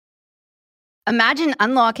Imagine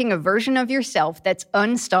unlocking a version of yourself that's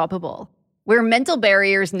unstoppable, where mental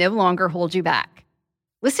barriers no longer hold you back.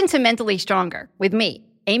 Listen to Mentally Stronger with me,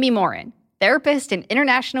 Amy Morin, therapist and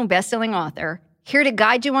international best-selling author, here to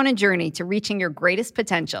guide you on a journey to reaching your greatest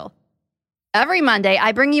potential. Every Monday,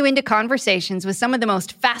 I bring you into conversations with some of the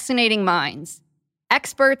most fascinating minds.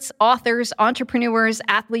 Experts, authors, entrepreneurs,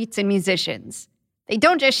 athletes, and musicians. They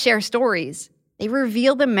don't just share stories. They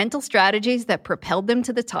reveal the mental strategies that propelled them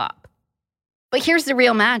to the top. But here's the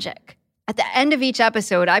real magic. At the end of each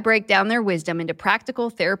episode, I break down their wisdom into practical,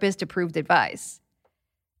 therapist-approved advice.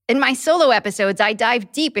 In my solo episodes, I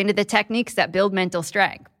dive deep into the techniques that build mental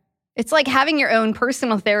strength. It's like having your own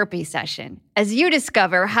personal therapy session as you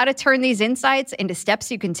discover how to turn these insights into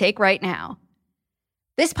steps you can take right now.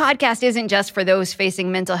 This podcast isn't just for those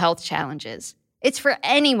facing mental health challenges. It's for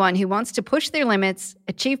anyone who wants to push their limits,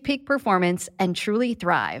 achieve peak performance, and truly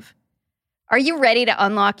thrive. Are you ready to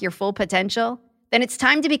unlock your full potential? Then it's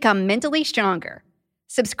time to become mentally stronger.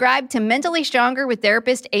 Subscribe to Mentally Stronger with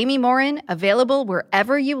therapist Amy Morin, available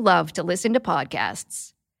wherever you love to listen to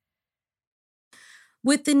podcasts.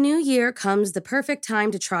 With the new year comes the perfect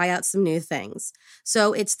time to try out some new things.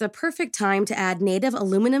 So it's the perfect time to add Native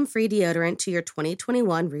aluminum-free deodorant to your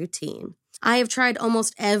 2021 routine. I have tried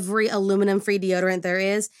almost every aluminum-free deodorant there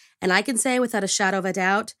is, and I can say without a shadow of a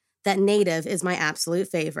doubt that Native is my absolute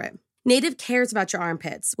favorite. Native cares about your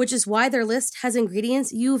armpits, which is why their list has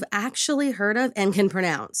ingredients you've actually heard of and can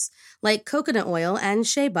pronounce, like coconut oil and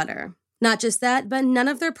shea butter. Not just that, but none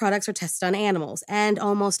of their products are tested on animals, and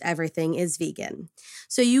almost everything is vegan.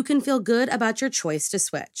 So you can feel good about your choice to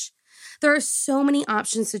switch. There are so many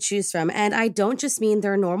options to choose from, and I don't just mean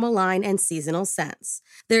their normal line and seasonal scents.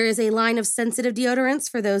 There is a line of sensitive deodorants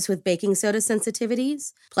for those with baking soda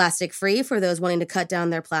sensitivities, plastic-free for those wanting to cut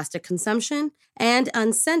down their plastic consumption, and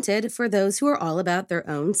unscented for those who are all about their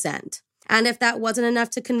own scent. And if that wasn't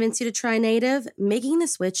enough to convince you to try Native, making the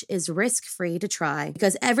switch is risk-free to try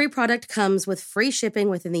because every product comes with free shipping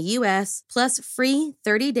within the U.S., plus free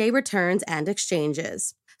 30-day returns and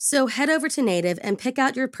exchanges. So head over to Native and pick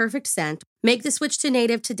out your perfect scent. Make the switch to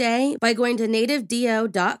Native today by going to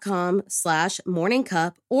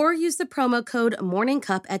nativedeo.com/morningcup or use the promo code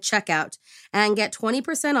morningcup at checkout and get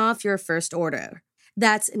 20% off your first order.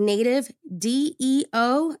 That's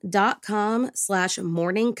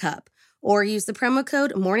nativedeo.com/morningcup or use the promo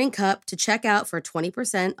code morningcup to check out for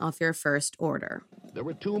 20% off your first order. There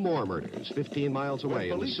were two more murders 15 miles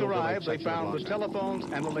away. When police arrived, they found the telephones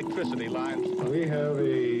and electricity lines. We have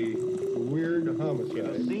a weird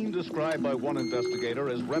homicide. A scene described by one investigator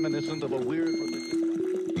as reminiscent of a weird...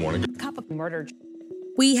 Couple murder.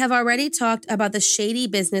 We have already talked about the shady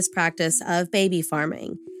business practice of baby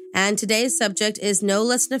farming, and today's subject is no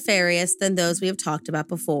less nefarious than those we have talked about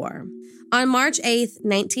before. On March 8th,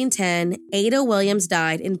 1910, Ada Williams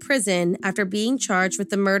died in prison after being charged with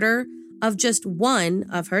the murder of just one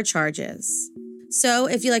of her charges. So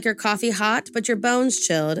if you like your coffee hot but your bones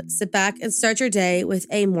chilled, sit back and start your day with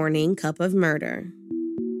a morning cup of murder.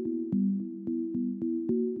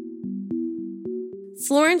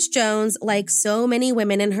 Florence Jones, like so many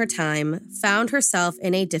women in her time, found herself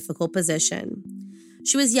in a difficult position.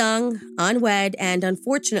 She was young, unwed, and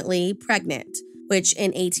unfortunately pregnant, which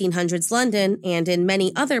in 1800s London and in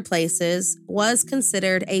many other places was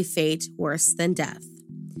considered a fate worse than death.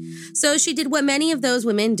 So she did what many of those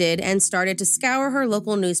women did and started to scour her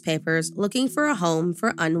local newspapers looking for a home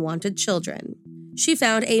for unwanted children. She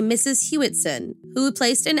found a Mrs. Hewitson, who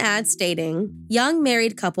placed an ad stating, "Young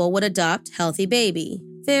married couple would adopt healthy baby,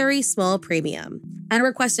 very small premium," and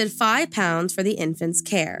requested £5 for the infant's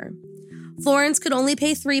care. Florence could only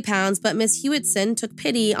pay £3, but Miss Hewitson took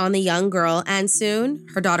pity on the young girl, and soon,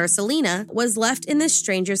 her daughter Selina was left in this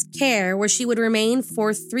stranger's care where she would remain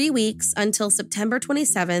for 3 weeks until September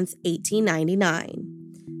 27th, 1899.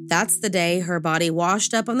 That's the day her body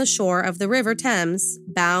washed up on the shore of the River Thames,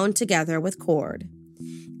 bound together with cord.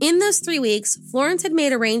 In those 3 weeks, Florence had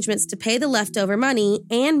made arrangements to pay the leftover money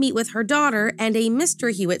and meet with her daughter and a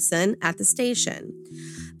Mr. Hewitson at the station.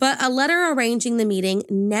 But a letter arranging the meeting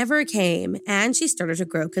never came, and she started to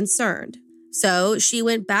grow concerned. So she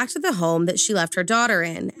went back to the home that she left her daughter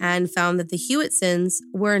in and found that the Hewitsons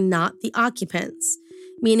were not the occupants,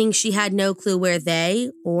 meaning she had no clue where they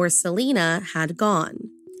or Selina had gone.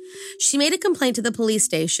 She made a complaint to the police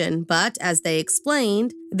station, but as they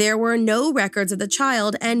explained, there were no records of the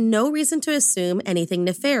child and no reason to assume anything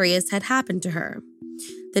nefarious had happened to her.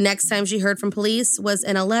 The next time she heard from police was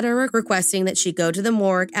in a letter requesting that she go to the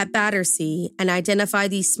morgue at Battersea and identify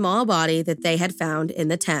the small body that they had found in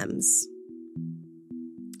the Thames.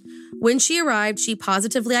 When she arrived, she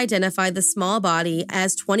positively identified the small body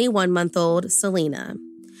as 21-month-old Selena.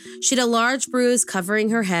 She had a large bruise covering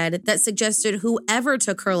her head that suggested whoever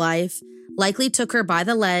took her life likely took her by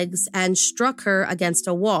the legs and struck her against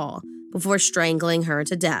a wall before strangling her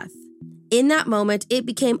to death. In that moment, it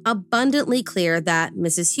became abundantly clear that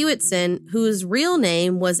Mrs. Hewitson, whose real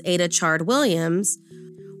name was Ada Chard Williams,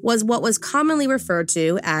 was what was commonly referred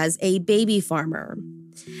to as a baby farmer.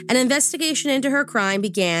 An investigation into her crime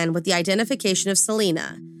began with the identification of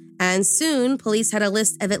Selena, and soon police had a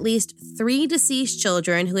list of at least 3 deceased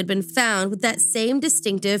children who had been found with that same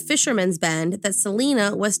distinctive fisherman's bend that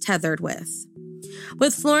Selena was tethered with.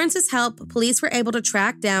 With Florence's help, police were able to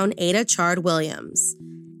track down Ada Chard Williams.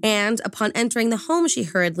 And upon entering the home she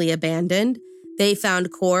hurriedly abandoned, they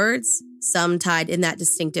found cords, some tied in that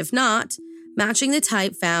distinctive knot, matching the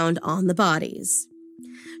type found on the bodies.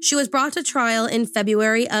 She was brought to trial in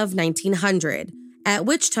February of 1900, at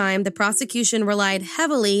which time the prosecution relied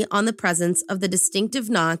heavily on the presence of the distinctive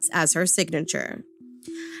knots as her signature.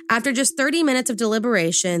 After just 30 minutes of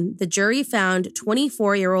deliberation, the jury found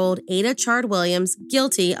 24-year-old Ada Chard Williams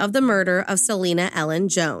guilty of the murder of Selena Ellen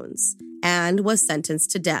Jones and was sentenced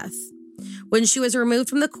to death. When she was removed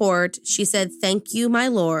from the court, she said, "Thank you, my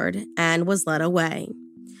lord," and was led away.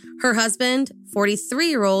 Her husband,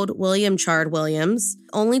 43-year-old William Chard Williams,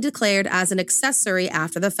 only declared as an accessory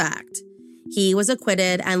after the fact. He was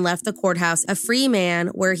acquitted and left the courthouse a free man,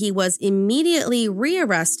 where he was immediately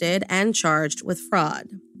rearrested and charged with fraud.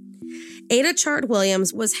 Ada Chard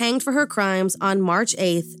Williams was hanged for her crimes on March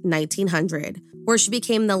 8, 1900, where she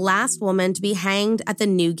became the last woman to be hanged at the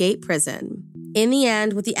Newgate prison. In the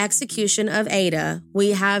end, with the execution of Ada,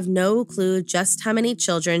 we have no clue just how many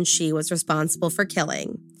children she was responsible for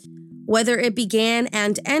killing. Whether it began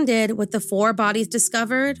and ended with the 4 bodies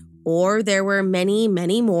discovered, or there were many,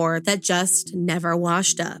 many more that just never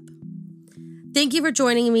washed up. Thank you for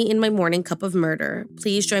joining me in my morning cup of murder.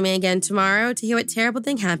 Please join me again tomorrow to hear what terrible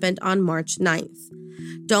thing happened on March 9th.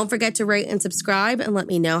 Don't forget to rate and subscribe and let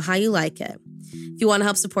me know how you like it. If you want to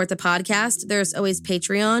help support the podcast, there's always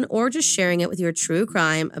Patreon or just sharing it with your true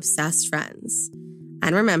crime obsessed friends.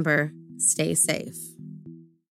 And remember, stay safe.